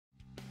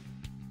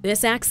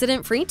This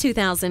accident-free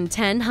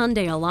 2010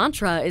 Hyundai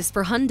Elantra is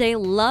for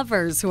Hyundai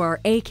lovers who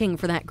are aching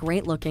for that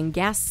great-looking,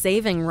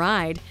 gas-saving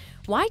ride.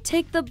 Why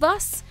take the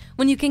bus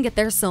when you can get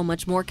there so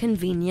much more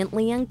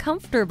conveniently and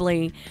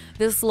comfortably?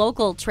 This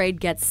local trade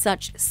gets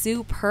such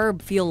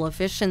superb fuel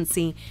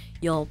efficiency,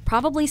 you'll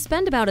probably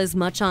spend about as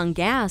much on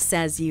gas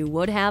as you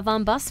would have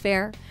on bus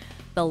fare.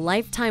 The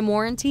lifetime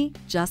warranty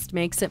just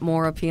makes it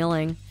more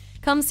appealing.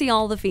 Come see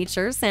all the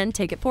features and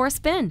take it for a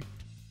spin.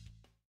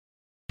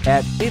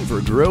 At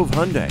Inver Grove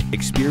Hyundai,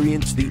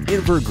 experience the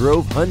Inver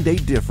Grove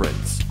Hyundai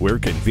difference. We're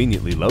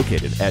conveniently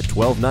located at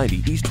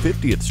 1290 East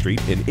 50th Street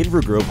in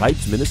Inver Grove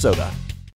Heights, Minnesota.